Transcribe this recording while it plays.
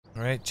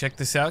All right, check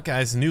this out,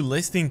 guys. New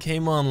listing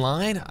came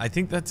online. I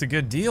think that's a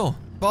good deal.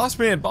 Boss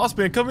man,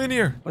 come in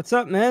here. What's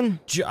up, man?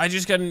 I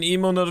just got an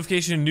email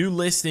notification, new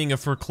listing, a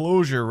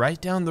foreclosure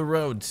right down the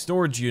road,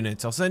 storage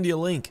units. I'll send you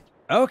a link.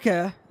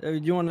 Okay. Do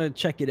you want to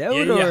check it out?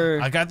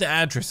 Yeah. I got the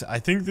address. I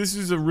think this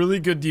is a really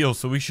good deal,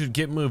 so we should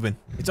get moving.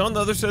 It's on the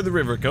other side of the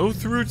river. Go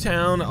through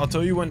town. I'll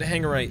tell you when to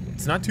hang a right.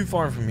 It's not too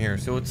far from here,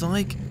 so it's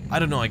like, I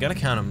don't know, I gotta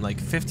count them, like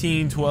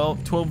 15,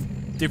 12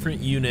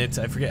 different units.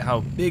 I forget how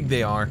big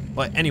they are,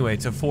 but anyway,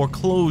 it's a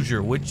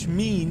foreclosure, which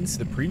means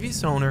the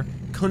previous owner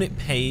couldn't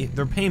pay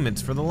their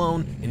payments for the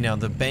loan, and now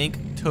the bank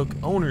took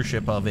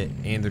ownership of it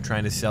and they're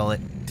trying to sell it.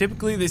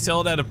 Typically they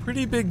sell it at a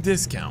pretty big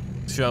discount,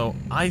 so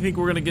I think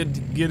we're gonna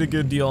get a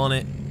good deal on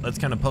it. Let's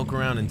kind of poke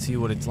around and see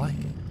what it's like.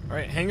 All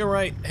right, hang a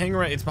right.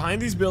 It's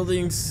behind these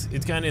buildings.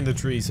 It's kind of in the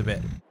trees a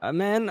bit.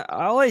 Man,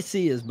 all I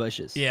see is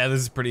bushes. Yeah,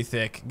 this is pretty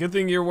thick. Good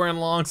thing you're wearing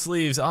long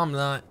sleeves. I'm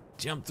not.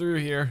 Jump through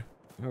here.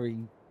 There we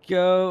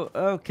go.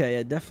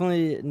 Okay,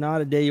 definitely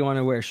not a day you want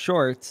to wear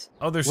shorts.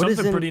 Oh, there's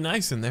something pretty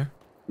nice in there.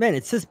 Man,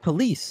 it says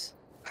police.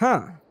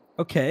 Huh.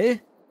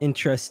 Okay.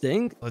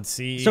 Interesting. Let's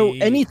see. So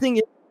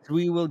anything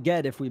we will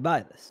get if we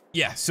buy this.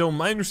 Yeah, so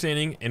my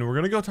understanding, and we're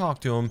going to go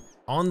talk to them,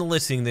 on the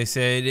listing they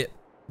said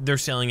they're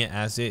selling it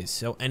as is.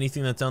 So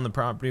anything that's on the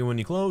property when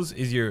you close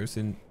is yours.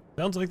 And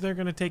sounds like they're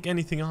going to take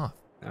anything off.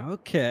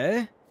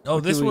 Okay. Oh,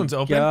 this one's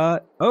open. Oh,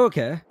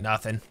 okay.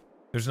 Nothing.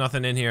 There's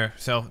nothing in here.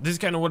 So this is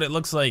kind of what it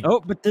looks like. Oh,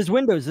 but there's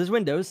windows.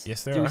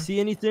 Yes, there are. Do you see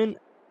anything?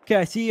 Okay,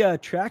 I see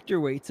tractor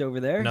weights over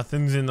there.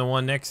 Nothing's in the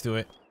one next to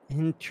it.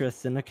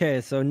 Interesting.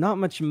 Okay, so not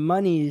much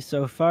money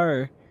so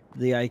far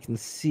that I can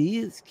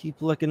see. Let's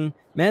keep looking.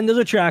 Man, there's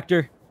a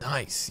tractor.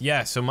 Nice.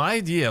 Yeah, so my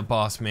idea,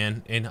 boss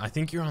man, and I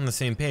think you're on the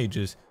same page,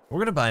 is we're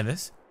going to buy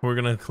this. We're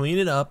going to clean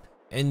it up,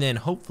 and then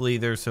hopefully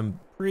there's some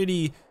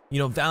pretty,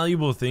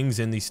 valuable things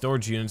in these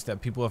storage units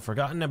that people have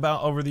forgotten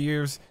about over the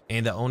years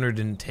and the owner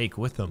didn't take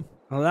with them.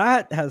 Well,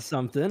 that has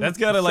something. That's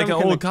got like an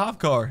old cop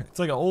car. It's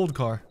like an old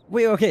car.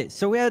 Wait, okay.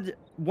 So we had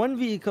one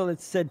vehicle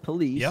that said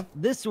police. Yep.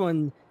 This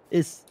one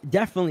is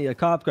definitely a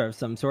cop car of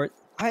some sort.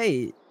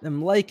 I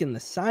am liking the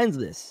signs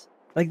of this.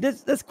 Like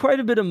that's quite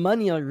a bit of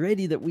money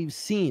already that we've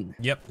seen.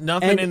 Yep.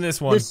 Nothing in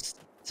this one. There's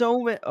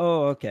so many.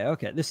 Oh, okay.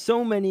 There's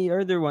so many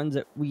other ones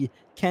that we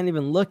can't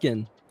even look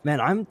in.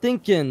 Man, I'm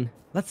thinking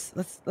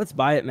let's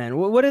buy it, man.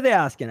 What are they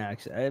asking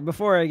actually?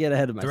 Before I get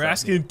ahead of myself. They're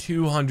asking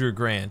 200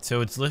 grand,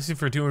 so it's listed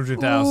for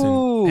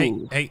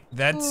 200,000. Hey,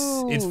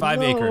 it's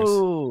 5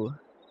 acres.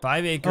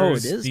 5 acres. Oh,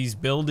 it is? These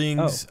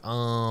buildings.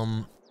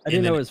 I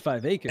didn't know it was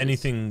 5 acres.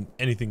 Anything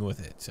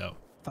with it. So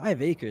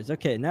 5 acres.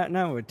 Okay,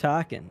 now we're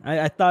talking.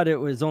 I thought it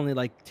was only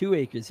like 2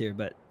 acres here,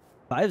 but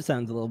 5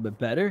 sounds a little bit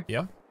better.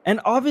 Yeah. And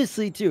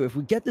obviously too, if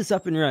we get this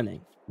up and running,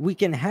 we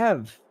can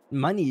have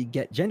money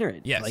get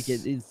generated. Yes. Like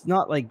it's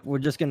not like we're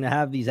just gonna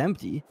have these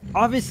empty.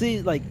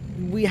 Obviously, like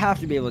we have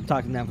to be able to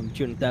talk them down from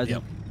 200,000.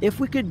 Yep. If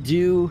we could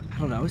do,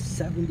 I don't know,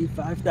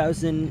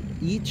 75,000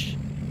 each.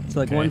 It's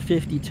like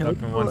 150 total.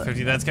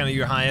 150. That's kind of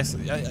your highest.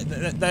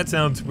 That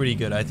sounds pretty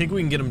good. I think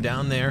we can get them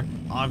down there.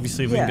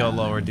 Obviously, if we can go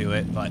lower, do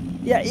it. But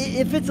yeah,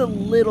 if it's a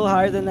little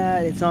higher than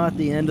that, it's not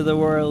the end of the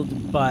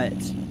world. But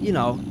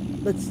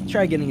let's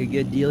try getting a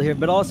good deal here.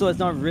 But also, let's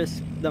not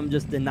risk them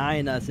just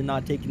denying us and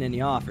not taking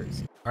any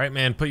offers. All right,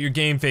 man. Put your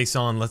game face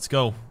on. Let's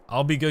go.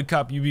 I'll be good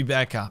cop. You be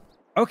bad cop.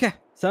 Okay,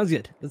 sounds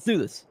good. Let's do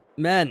this.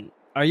 Man,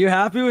 are you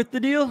happy with the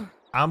deal?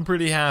 I'm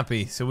pretty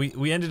happy. So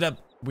we ended up.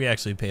 We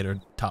actually paid our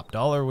top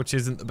dollar, which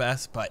isn't the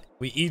best, but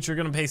we each are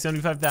going to pay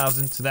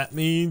 $75,000, so that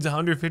means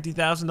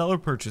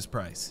 $150,000 purchase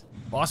price.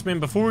 Boss man,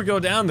 before we go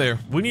down there,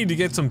 we need to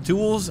get some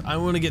tools. I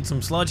want to get some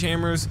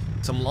sledgehammers,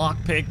 some lock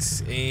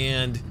picks,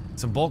 and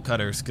some bolt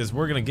cutters, because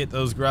we're going to get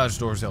those garage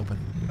doors open.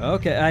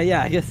 Okay,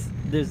 yeah, I guess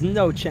there's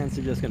no chance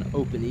they're just going to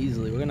open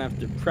easily. We're going to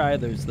have to pry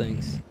those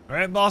things. All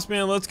right, boss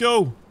man, let's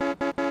go.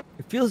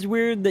 It feels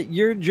weird that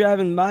you're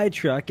driving my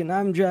truck and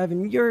I'm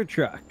driving your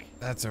truck.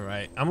 That's all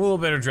right. I'm a little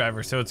better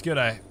driver, so it's good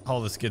I haul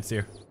the skids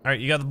here. All right,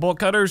 you got the bolt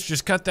cutters.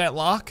 Just cut that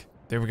lock.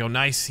 There we go.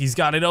 Nice. He's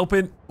got it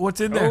open.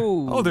 What's in there?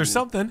 Oh, there's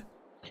something.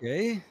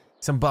 Okay.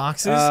 Some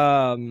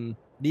boxes.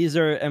 These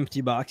are empty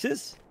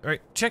boxes. All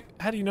right, check.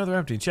 How do you know they're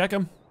empty? Check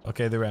them.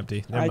 Okay, they're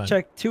empty. Never mind. I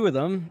checked 2 of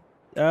them.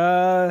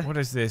 What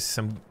is this?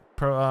 Some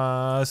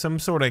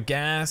sort of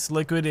gas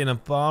liquid in a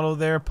bottle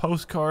there,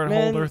 postcard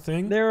holder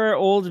thing. There are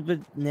old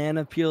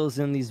banana peels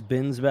in these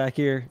bins back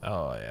here.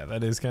 Oh yeah,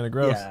 that is kind of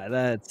gross. Yeah,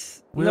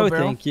 that's no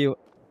thank you.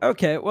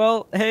 Okay,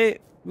 well, hey,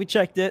 we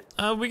checked it.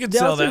 We could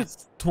sell that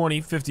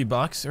 20, 50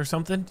 bucks or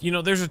something.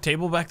 There's a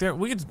table back there.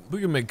 We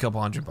could make a couple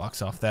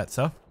 $100 off that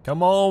stuff.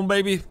 Come on,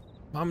 baby.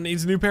 Mom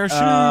needs a new pair of shoes.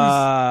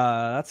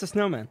 That's a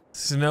snowman.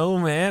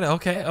 Snowman.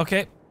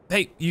 Okay.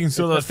 Hey, you can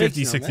sell those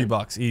 50, 60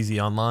 bucks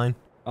easy online.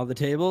 All the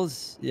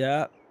tables,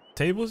 yeah.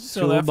 Tables,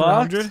 sell that for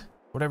 100.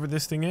 Whatever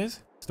this thing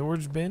is.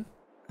 Storage bin.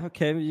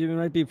 Okay, you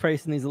might be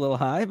pricing these a little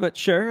high, but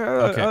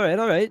sure. Okay.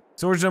 All right.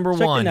 Storage number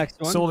 1,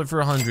 sold it for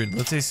 100.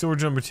 Let's say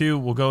storage number 2,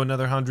 we'll go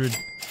another 100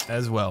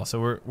 as well.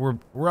 So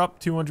we're up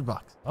 200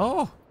 bucks.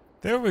 Oh,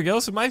 There we go.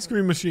 Some ice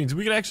cream machines.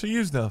 We could actually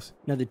use those.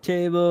 Another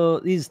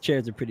table. These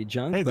chairs are pretty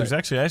junk. Hey, there's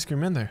actually ice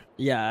cream in there.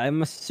 Yeah,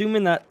 I'm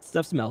assuming that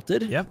stuff's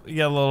melted. Yep. You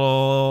got a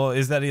little,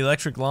 is that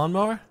electric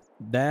lawnmower?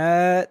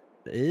 That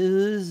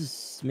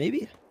is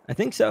maybe. I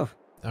think so.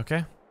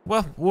 Okay.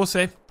 Well, we'll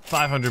say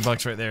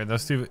 $500 right there.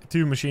 Those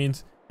two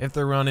machines, if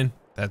they're running,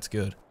 that's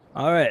good.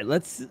 All right,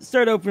 let's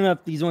start opening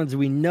up these ones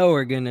we know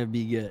are gonna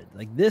be good.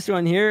 Like this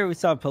one here, we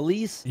saw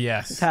police.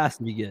 Yes. This has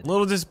to be good. A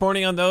little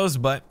disappointing on those,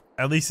 but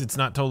at least it's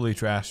not totally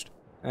trashed.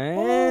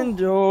 And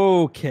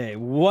okay,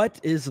 what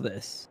is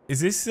this?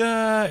 Is this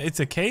it's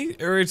a case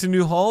or it's a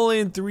New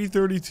Holland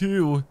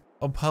 332,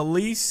 a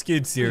police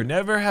skid steer.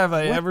 Never have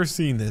I ever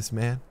seen this,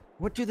 man.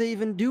 What do they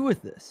even do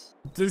with this?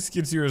 This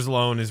skid steer's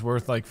alone is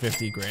worth like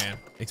 50 grand,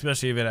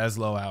 especially if it has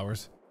low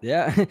hours.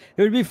 Yeah, it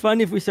would be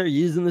fun if we start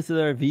using this at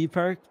our RV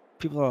park.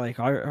 People are like,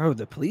 oh,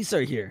 the police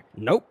are here.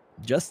 Nope,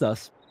 just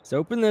us. Let's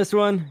open this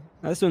one.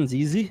 This one's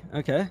easy.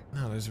 Okay.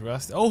 Oh, there's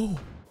rust. Oh,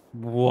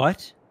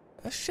 what?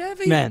 a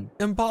Chevy Man.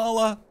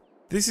 Impala.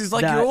 This is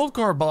like your old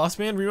car, boss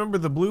man. Remember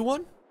the blue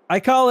one? I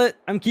call it.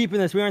 I'm keeping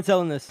this. We aren't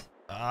selling this.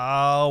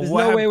 Oh, There's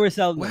no way we're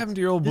selling What this. happened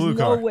to your old blue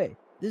car? There's no way.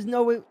 There's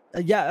no way.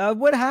 Yeah,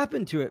 what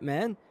happened to it,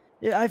 man?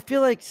 Yeah, I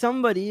feel like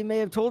somebody may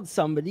have told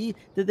somebody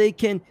that they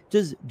can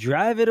just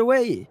drive it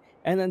away.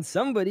 And then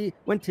somebody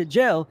went to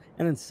jail,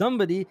 and then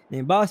somebody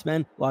named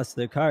Bossman lost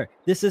their car.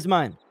 This is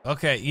mine.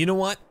 Okay, you know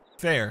what?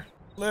 Fair.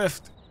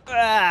 Lift.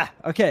 Ah,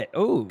 okay.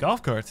 Oh,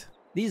 Golf carts.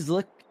 these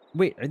look.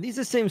 Wait, are these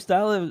the same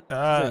style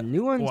of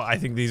new ones? Well, I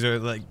think these are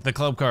like the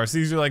club cars.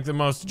 These are like the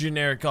most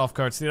generic golf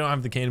carts. They don't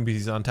have the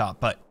canopies on top,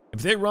 but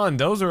if they run,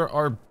 those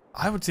are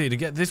I would say to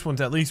get this one's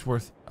at least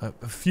worth a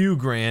few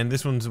grand.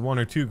 This one's 1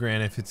 or 2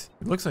 grand if it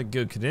looks like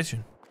good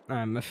condition.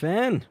 I'm a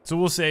fan. So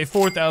we'll say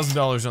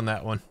 $4,000 on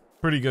that one.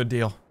 Pretty good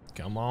deal.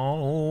 Come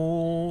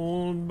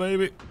on,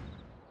 baby.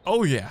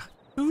 Oh yeah.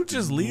 Who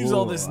just leaves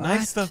all this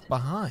nice stuff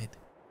behind?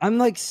 I'm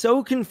like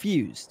so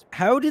confused.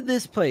 How did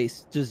this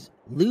place just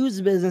lose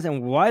business,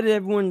 and why did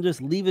everyone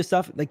just leave his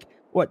stuff? Like,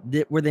 what?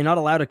 Were they not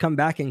allowed to come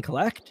back and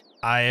collect?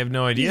 I have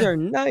no idea. These are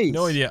nice.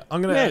 No idea.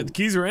 I'm gonna. The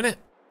keys are in it.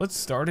 Let's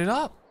start it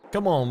up.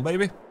 Come on,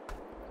 baby.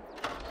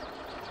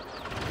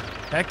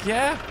 Heck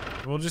yeah.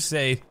 We'll just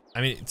say.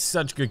 I mean, it's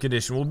such good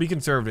condition. We'll be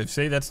conservative.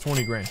 Say that's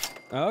 20 grand.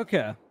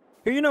 Okay.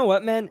 Here, you know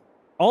what, man?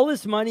 All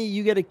this money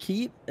you get to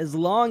keep as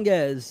long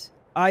as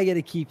I get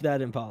to keep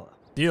that Impala.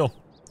 Deal. All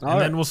and right.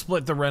 then we'll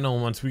split the rental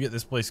once we get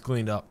this place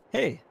cleaned up.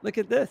 Hey, look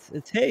at this.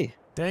 It's hay.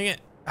 Dang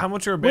it. How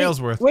much are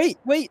bales worth? Wait.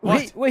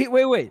 What?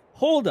 Wait.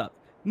 Hold up.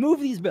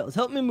 Move these bales.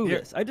 Help me move Here.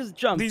 this. I just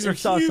jumped These and are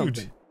saw huge.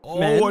 something. Oh,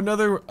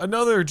 Man.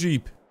 another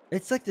Jeep.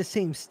 It's like the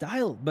same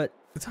style, but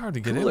It's hard to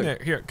get Cooler. in there.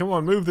 Here, come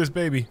on, move this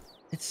baby.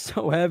 it's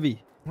so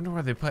heavy. Wonder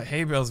why they put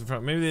hay bales in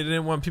front. Maybe they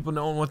didn't want people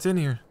knowing what's in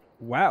here.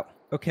 Wow.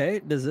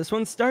 Okay, does this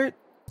one start?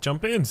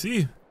 Jump in,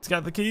 see? It's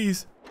got the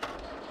keys.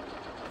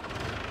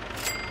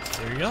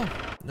 There you go.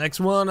 Next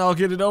one, I'll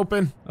get it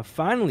open. Oh,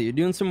 finally, you're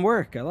doing some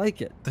work. I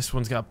like it. This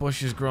one's got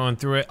bushes growing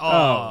through it.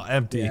 Oh,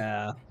 empty.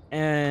 Yeah.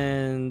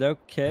 And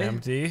okay.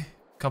 Empty.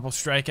 Couple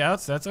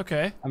strikeouts, that's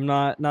okay. I'm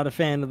not a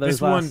fan of those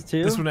This one, last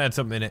two. this one had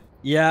something in it.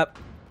 Yep.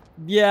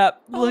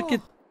 Look Oh.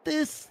 at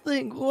this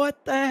thing.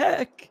 What the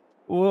heck?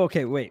 Well,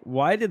 okay, wait.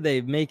 Why did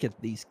they make it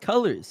these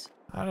colors?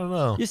 I don't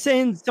know. You're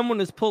saying someone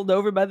was pulled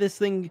over by this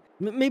thing?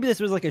 Maybe this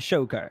was like a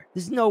show car.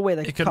 There's no way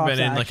that It could have cops been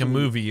in like a actually-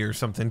 movie or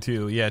something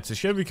too. Yeah, it's a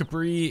Chevy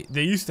Capri.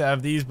 They used to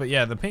have these, but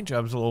yeah, the paint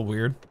job's a little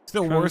weird.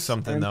 Still worth Trunks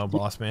something though, empty.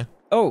 boss man.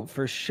 Oh,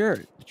 for sure.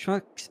 The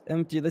trunk's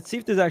empty. Let's see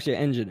if there's actually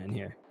an engine in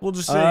here. We'll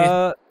just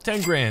say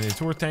 10 grand.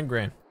 It's worth 10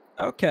 grand.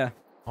 Okay.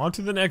 On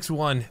to the next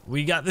one.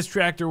 We got this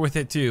tractor with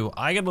it too.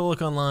 I got to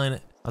look online. I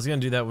was going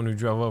to do that when we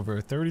drove over.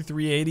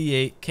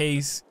 3388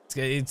 case.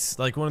 It's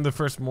like one of the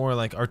first more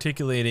like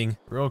articulating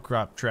row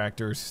crop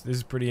tractors. This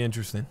is pretty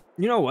interesting.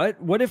 You know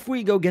what? What if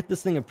we go get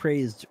this thing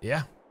appraised?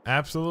 Yeah,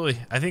 absolutely.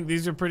 I think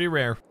these are pretty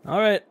rare. All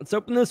right, let's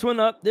open this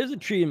one up. There's a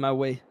tree in my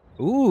way.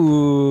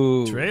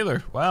 Ooh.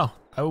 Trailer. Wow.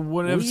 I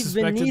wouldn't have We've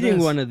suspected been needing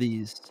this. one of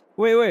these.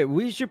 Wait.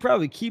 We should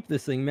probably keep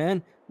this thing,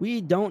 man.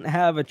 We don't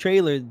have a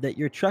trailer that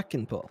your truck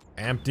can pull.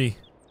 Empty.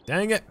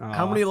 Dang it.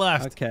 How Aw, many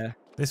left? Okay.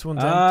 This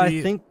one's I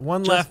empty. think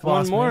one just left,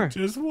 boss one more. man.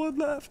 Just one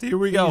left. Here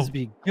we go. Please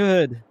be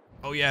good.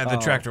 Oh yeah, the Oh.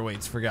 tractor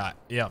weights. Forgot.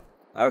 Yep.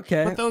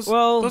 Okay. But those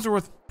well, are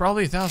worth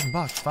probably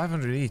 $1,000,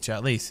 500 each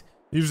at least.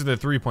 These are the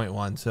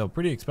 3.1, so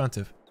pretty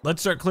expensive.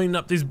 Let's start cleaning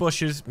up these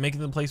bushes, making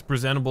the place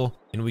presentable,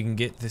 and we can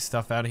get this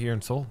stuff out of here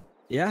and sold.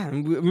 yeah.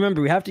 And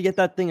remember, we have to get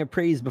that thing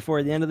appraised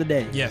before the end of the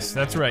day. Yes,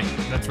 that's right.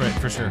 That's right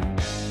for sure.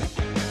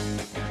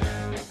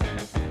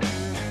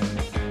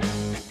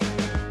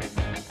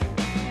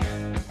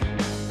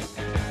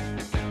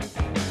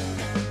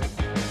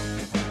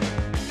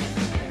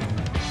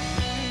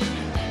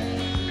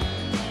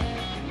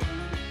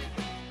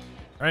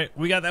 All right,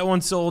 we got that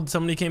one sold.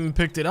 Somebody came and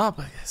picked it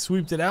up,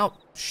 sweeped it out.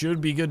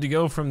 Should be good to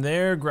go from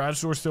there.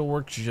 Garage door still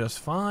works just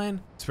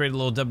fine. Sprayed a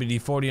little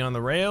WD-40 on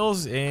the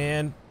rails,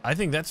 and I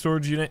think that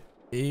storage unit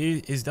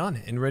is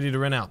done and ready to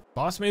rent out.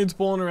 Boss man's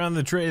pulling around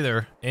the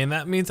trailer, and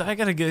that means I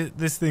gotta get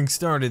this thing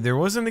started. There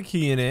wasn't a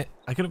key in it.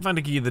 I couldn't find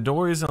a key. The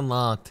door is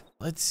unlocked.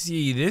 Let's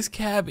see. This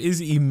cab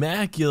is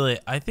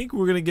immaculate. I think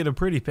we're gonna get a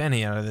pretty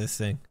penny out of this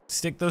thing.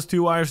 Stick those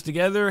 2 wires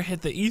together,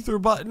 hit the ether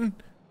button,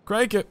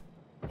 crank it.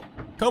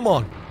 Come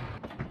on.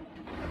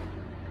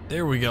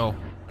 There we go.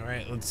 All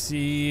right, let's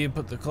see.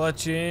 Put the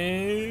clutch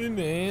in,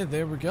 and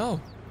there we go.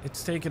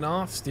 It's taken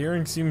off.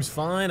 Steering seems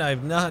fine.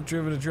 I've not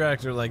driven a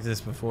tractor like this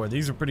before.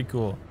 These are pretty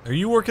cool. Are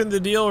you working the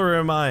deal or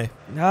am I?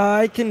 No,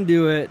 I can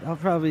do it. I'll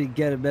probably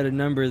get a better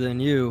number than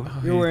you.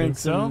 Oh, You're you wearing think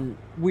so? some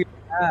weird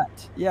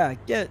hat. Yeah,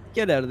 get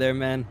out of there,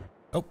 man.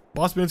 Oh,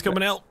 boss man's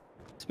coming out.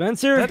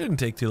 Spencer? That didn't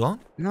take too long.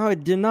 No,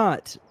 it did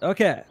not.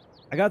 Okay,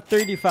 I got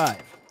 35.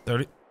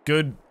 30.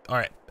 Good. All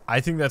right. I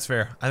think that's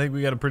fair. I think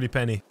we got a pretty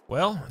penny.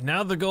 Well,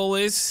 now the goal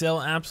is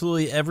sell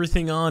absolutely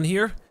everything on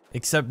here,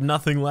 except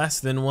nothing less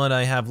than what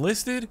I have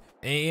listed.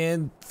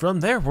 And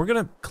from there, we're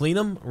going to clean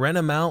them, rent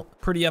them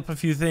out, pretty up a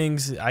few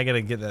things. I got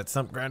to get that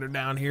stump grinder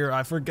down here.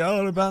 I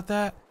forgot about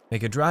that.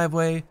 Make a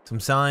driveway, some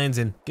signs,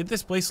 and get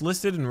this place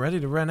listed and ready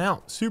to rent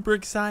out. Super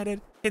excited.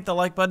 Hit the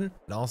like button,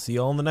 and I'll see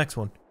you all in the next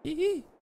one.